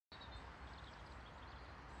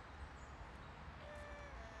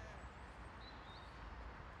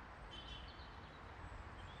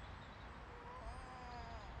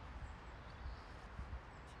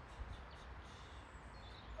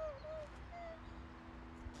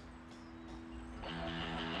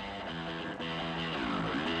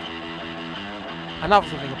and have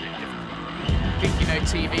something a bit different. Think you know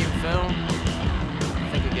TV and film?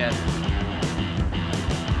 Think again.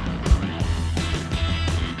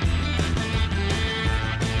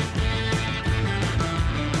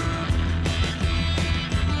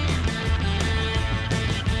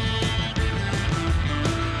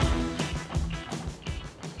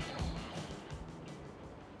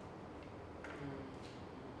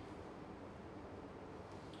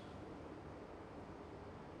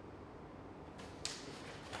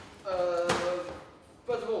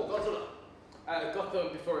 First of all, Godzilla.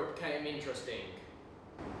 Gotham before it became interesting.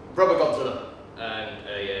 Rubber Godzilla. And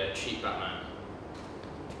a cheap Batman.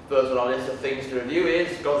 First on our list of things to review is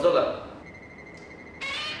Godzilla.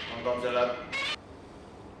 On Godzilla.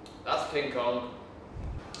 That's King Kong.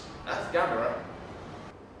 That's Gamera.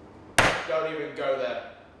 Don't even go there.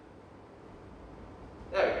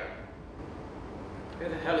 There we go.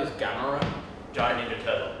 Who the hell is Gamera? Giant Ninja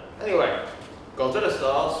Turtle. Anyway, Godzilla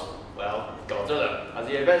stars, well, Godzilla, as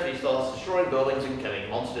he eventually starts destroying buildings and killing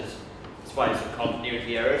monsters. Despite some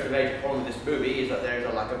continuity errors, the major problem with this movie is that there is a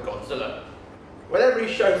lack of Godzilla. Whenever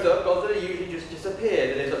he shows up, Godzilla usually just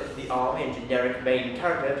disappears, and it's up to the army and generic main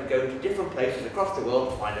character to go to different places across the world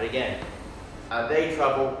to find it again. And they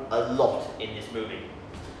travel a lot in this movie.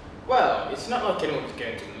 Well, it's not like anyone was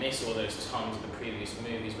going to miss all those times in the previous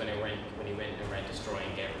movies when he went around destroying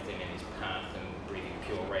everything in his path and breathing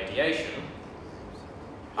pure radiation.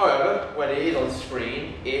 However, when it is on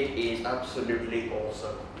screen, it is absolutely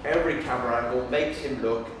awesome. Every camera angle makes him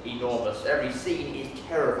look enormous. Every scene is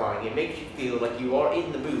terrifying. It makes you feel like you are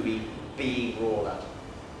in the movie being roared at.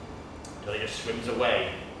 Until he just swims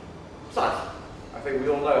away. Besides, I think we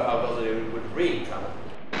all know how Godzilla would really travel.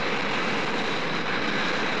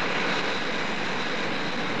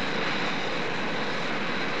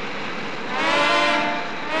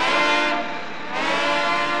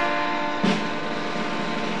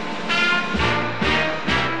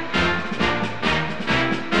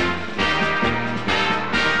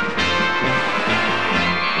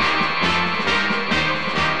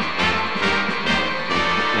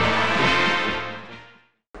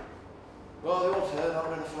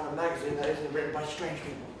 Strange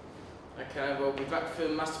people. Okay, well, we're back for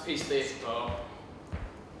Masterpiece Theatre Part.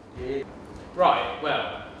 Yeah. Right,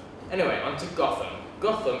 well, anyway, on to Gotham.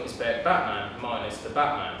 Gotham is about Batman minus the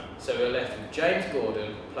Batman, so we're left with James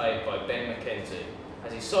Gordon, played by Ben McKenzie,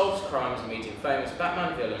 as he solves crimes meeting famous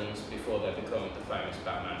Batman villains before they become the famous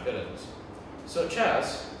Batman villains, such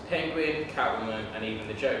as Penguin, Catwoman, and even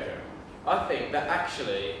the Joker. I think that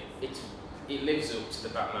actually it lives up to the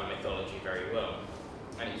Batman mythology very well.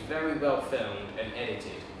 And it's very well filmed and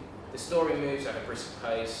edited. The story moves at a brisk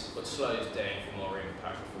pace, but slows down for more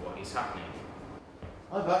impact for what is happening.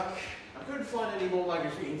 I'm back. I couldn't find any more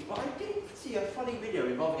magazines, but I did see a funny video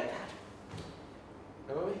involving a cat.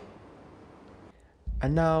 Where were we?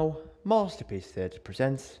 And now, Masterpiece Theatre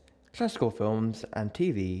presents Classical Films and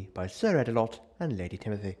TV by Sir Edelot and Lady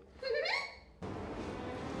Timothy.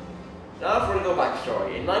 Now for a little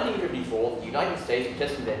backstory. In 1954, the United States were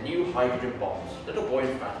testing their new hydrogen bombs, Little Boy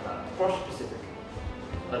and Fat Man, across the Pacific,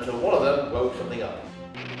 until one of them woke something up.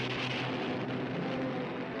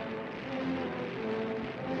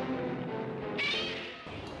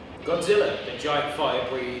 Godzilla, the giant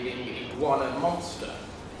fire-breathing iguana monster.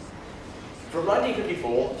 From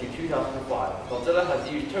 1954 to 2005, Godzilla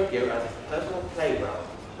has used Tokyo as his personal playground,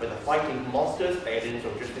 whether fighting monsters, aliens,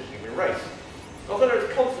 or just the human race. Godzilla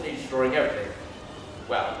is constantly destroying everything.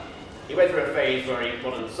 Well, he went through a phase where he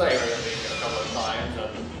wanted to sail everything a couple of times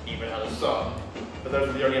and even had a son, but those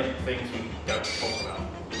are the only things we don't talk about.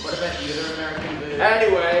 What about the other American version?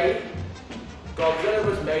 Anyway, Godzilla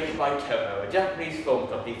was made by Toho, a Japanese film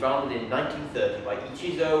company founded in 1930 by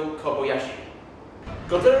Ichizo Kobayashi.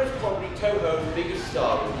 Godzilla is probably Toho's biggest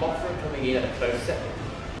star, with Mothra coming in at a close second.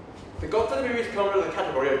 The Godzilla movies come under the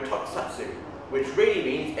category of tokusatsu, which really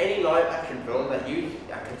means any live-action film that uses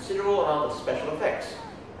a considerable amount of special effects.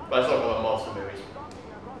 But it's not all monster movies.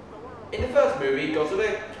 In the first movie,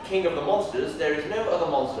 Godzilla, King of the Monsters, there is no other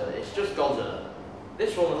monster, it's just Godzilla.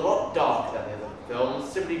 This one was a lot darker than the other films,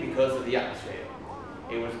 simply because of the atmosphere.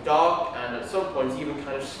 It was dark and at some points even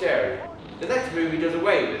kind of scary. The next movie does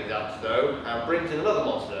away with that though, and brings in another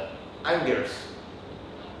monster, Anguirus.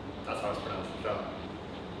 That's how it's pronounced, so.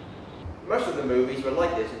 Most of the movies were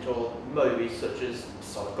like this until movies such as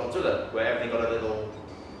Son of Godzilla, where everything got a little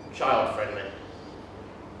child-friendly.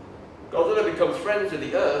 Godzilla becomes friends with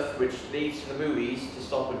the Earth, which leads to the movies to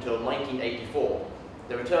stop until 1984.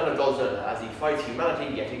 The return of Godzilla as he fights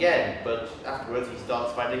humanity yet again, but afterwards he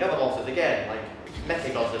starts fighting other monsters again, like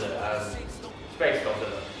Mechagodzilla and Space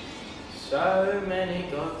Godzilla. So many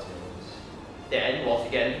Godzillas. Then, once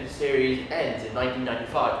again, the series ends in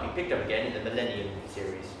 1995 to be picked up again in the Millennium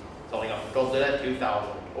series, starting off with Godzilla 2000,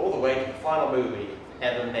 all the way to the final movie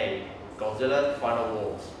ever made, Godzilla Final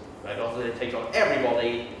Wars, where Godzilla takes on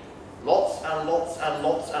everybody, lots and lots and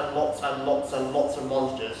lots and lots and lots and lots of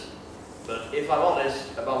monsters. But if I'm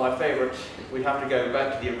honest about my favourite, we'd have to go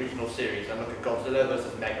back to the original series and look at Godzilla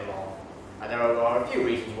vs. Megalon. And there are a few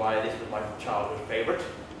reasons why this was my childhood favourite.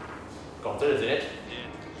 Godzilla's in it.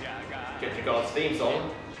 Ginger God's theme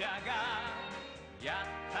song.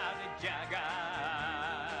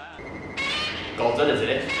 Godzilla's in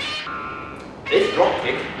it. This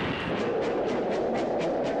dropkick.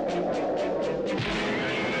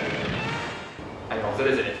 And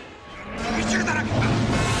Godzilla's in it.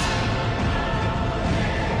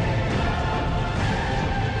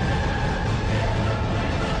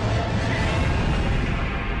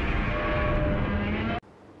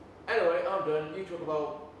 Anyway, I'm done. You talk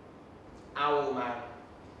about Owlman.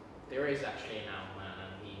 There is actually an Owlman,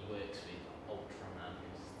 and he works with Ultraman,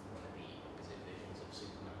 who's one of the opposite visions of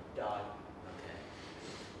Superman. Die. Okay.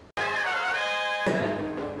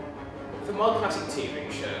 For my classic TV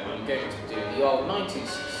show, I'm going to do the old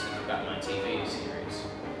 1960s Batman TV series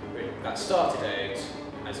that started out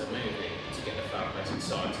as a movie to get the fan base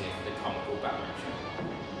excited for the comical Batman show.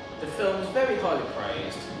 The film was very highly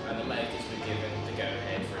praised, and the makers were given the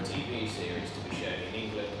go-ahead for a TV series to be shown in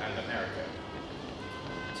England and America.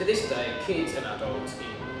 To this day, kids and adults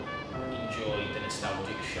enjoy the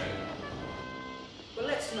nostalgic show. But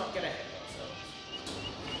let's not get ahead of ourselves.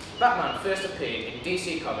 Batman first appeared in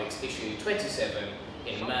DC Comics issue 27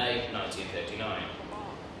 in May 1939,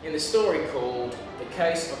 in the story called The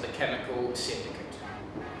Case of the Chemical Syndicate.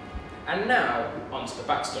 And now, onto the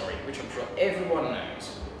backstory, which I'm sure everyone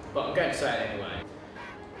knows, but I'm going to say it anyway.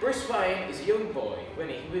 Bruce Wayne is a young boy when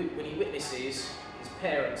he witnesses his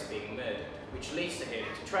parents being murdered, which leads to him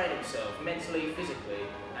to train himself mentally, physically,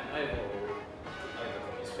 and overall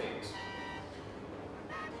overcome his fears.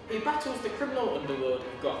 He battles the criminal underworld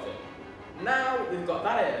of Gotham. Now we've got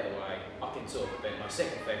that out of the way, I can talk about my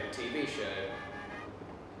second favourite TV show,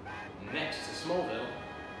 next to Smallville,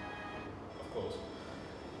 of course.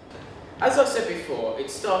 As I said before, it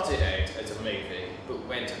started out as a movie, but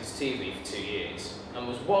went on to TV for 2 years, and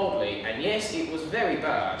was wildly, and yes, it was very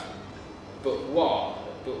bad, but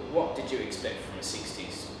what did you expect from a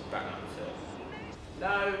 60s Batman film?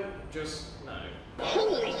 No, just no.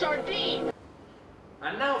 Holy sardine!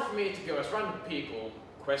 And now for me to go as random people,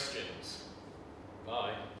 questions.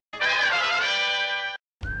 Bye.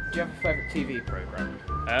 Do you have a favourite TV programme?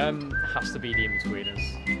 Has to be The In-Betweeners.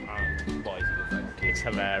 Why is it your favourite? It's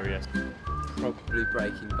hilarious. Probably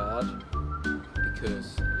Breaking Bad,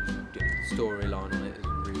 because the storyline on it is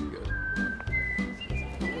really good.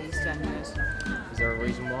 Is there a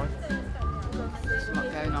reason why? There's a lot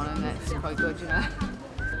going on in it, it's quite good, you know.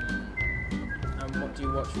 And what do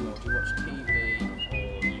you watch more? Do you watch TV or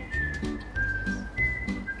YouTube?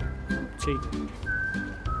 TV.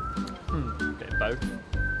 Bit of both.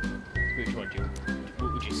 Which one what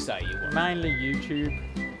would you say you watch? Mainly YouTube.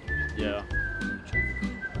 Yeah.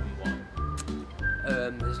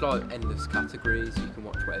 And why? There's like endless categories, you can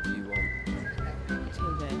watch whatever you want.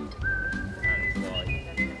 TV. And why?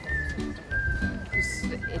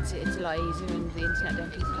 Because it's a lot easier and the internet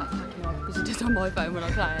don't keep packing off because it does on my phone when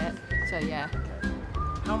I play it. So yeah.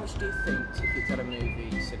 How much do you think tickets at a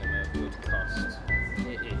movie cinema would cost if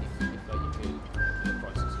you could the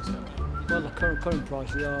prices and stuff? Well, the current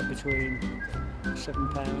prices are between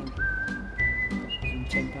 £7 and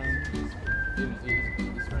 £10.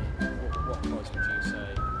 What price would you say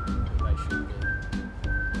they should be?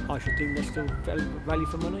 I should think they're still value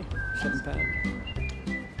for money, £7.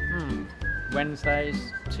 Wednesdays,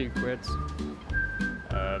 £2.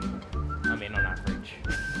 I mean, on average.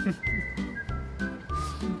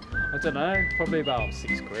 I don't know, probably about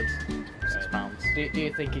 £6. £6. Do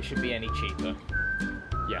you think it should be any cheaper?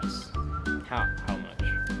 Yes. How much?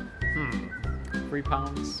 £3, £3, £2.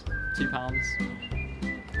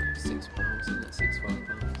 £6, isn't it?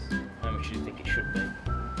 £5. How much do you think it should be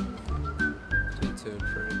Between 2 and 3.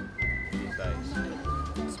 these days?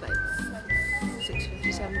 It's about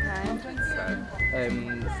 £6.57. Okay.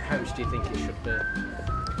 How much do you think it should be?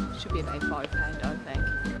 Should be about £5, I think.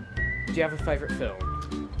 Do you have a favourite film?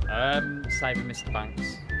 Saving Mr.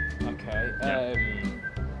 Banks. Okay. Yeah.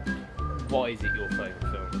 Why is it your favourite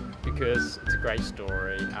film? Because it's a great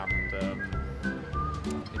story and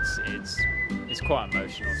it's quite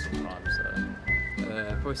emotional sometimes. So.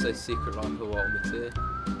 Probably say Secret Life of Walter Mitty.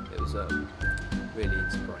 It was really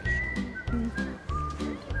inspirational.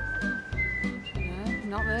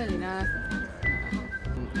 No, not really, no.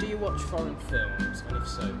 do you watch foreign films, and if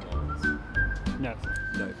so, what? No.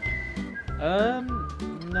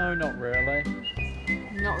 No, not really.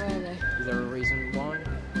 Not really. Is there a reason why?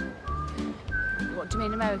 What do you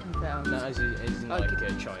mean, American films? No, as in Like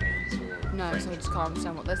like Chinese or No, French. so I just can't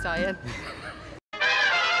understand what they're saying.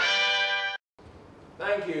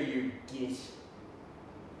 Thank you, you git.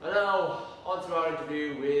 And now, on to our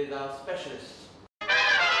interview with our specialist.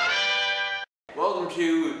 Welcome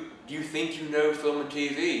to Do You Think You Know Film and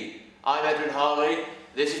TV? I'm Edwin Harley,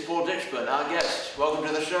 this is Paul Ditchburn, our guest. Welcome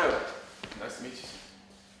to the show. Nice to meet you.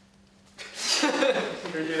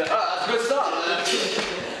 Can we do that? That's a good start.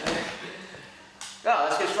 Now,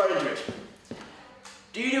 let's get straight into it.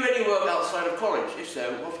 Do you do any work outside of college? If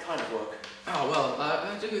so, what kind of work? Oh well,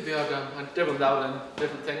 I do the odd. I dabble down in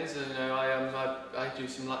different things. You know, I do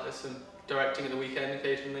some directing at the weekend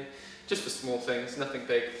occasionally, just for small things, nothing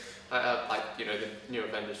big. Like you know the new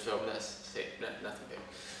Avengers film. That's it. No, nothing big.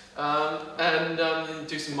 And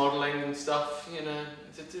do some modelling and stuff. You know,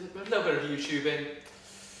 a little bit of YouTubing.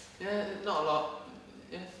 Yeah, not a lot.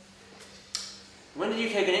 Yeah. When did you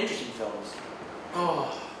take an interest in films?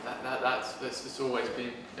 Oh, that's always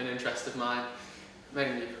been an interest of mine,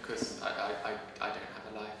 mainly because I don't have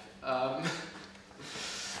a life.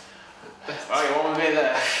 Oh, you want me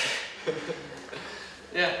there?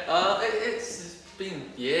 Yeah, it's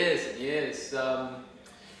been years and years. Yeah,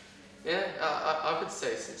 I would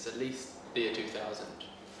say since at least the year 2000.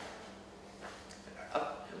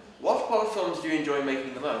 What part of films do you enjoy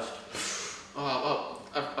making the most? Oh, well,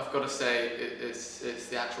 I've got to say it's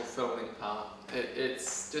the actual filming part.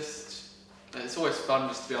 It's always fun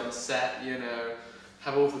just to be on the set, you know,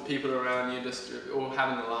 have all the people around you just all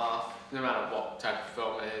having a laugh, no matter what type of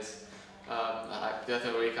film it is. Like the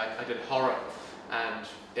other week I did horror, and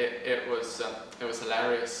it was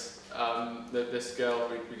hilarious. This girl,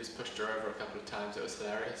 we just pushed her over a couple of times. It was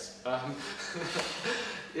hilarious.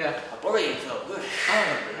 Yeah. A bullying film, good.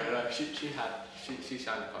 Oh no, she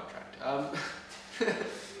signed a contract.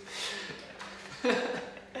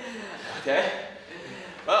 Okay.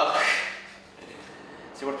 Well,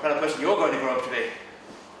 see what kind of person you're going to grow up to be.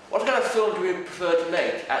 What kind of film do you prefer to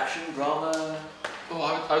make? Action, drama?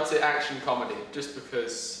 Oh, I would say action comedy, just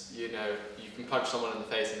because, you know, you can punch someone in the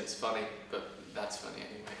face and it's funny, but that's funny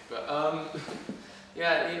anyway. But,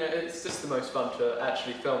 yeah, you know, it's just the most fun to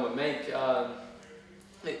actually film and make. You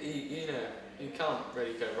know, you can't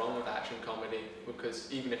really go wrong with action comedy,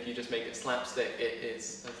 because even if you just make it slapstick,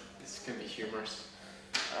 it's going to be humorous.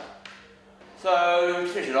 So, to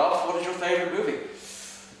finish it off, what is your favourite movie?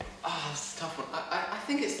 Oh, it's a tough one. I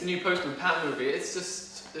think it's the new Postman Pat movie. It's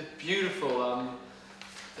just a beautiful,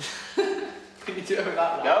 Can you do it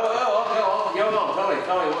without that? Go on,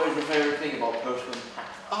 tell me what is your favourite thing about Postman Pat?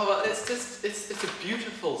 Oh, well, it's a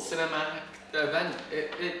beautiful cinematic event.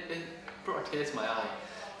 It brought a tear to my eye.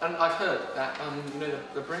 And I've heard that, you know,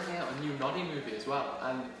 they're bringing out a new Noddy movie as well.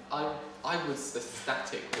 And I was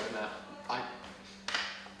ecstatic when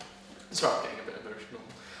sorry, I'm getting a bit emotional.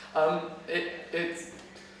 It's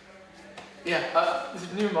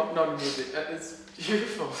a new Noddy movie. It's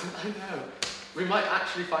beautiful. I know. We might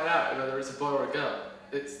actually find out whether it's a boy or a girl.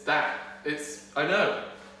 I know.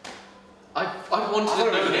 I wanted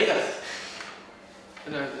to know this.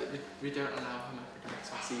 No, we don't allow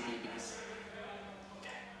hermaphrodites on CBBS.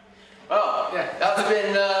 Well, yeah, that's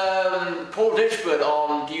been Paul Ditchburn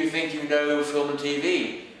on Do You Think You Know Film and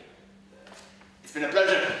TV? It's been a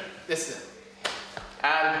pleasure. Yes, sir.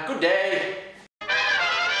 And good day.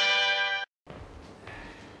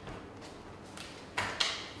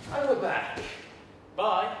 And we're back.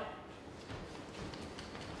 Bye.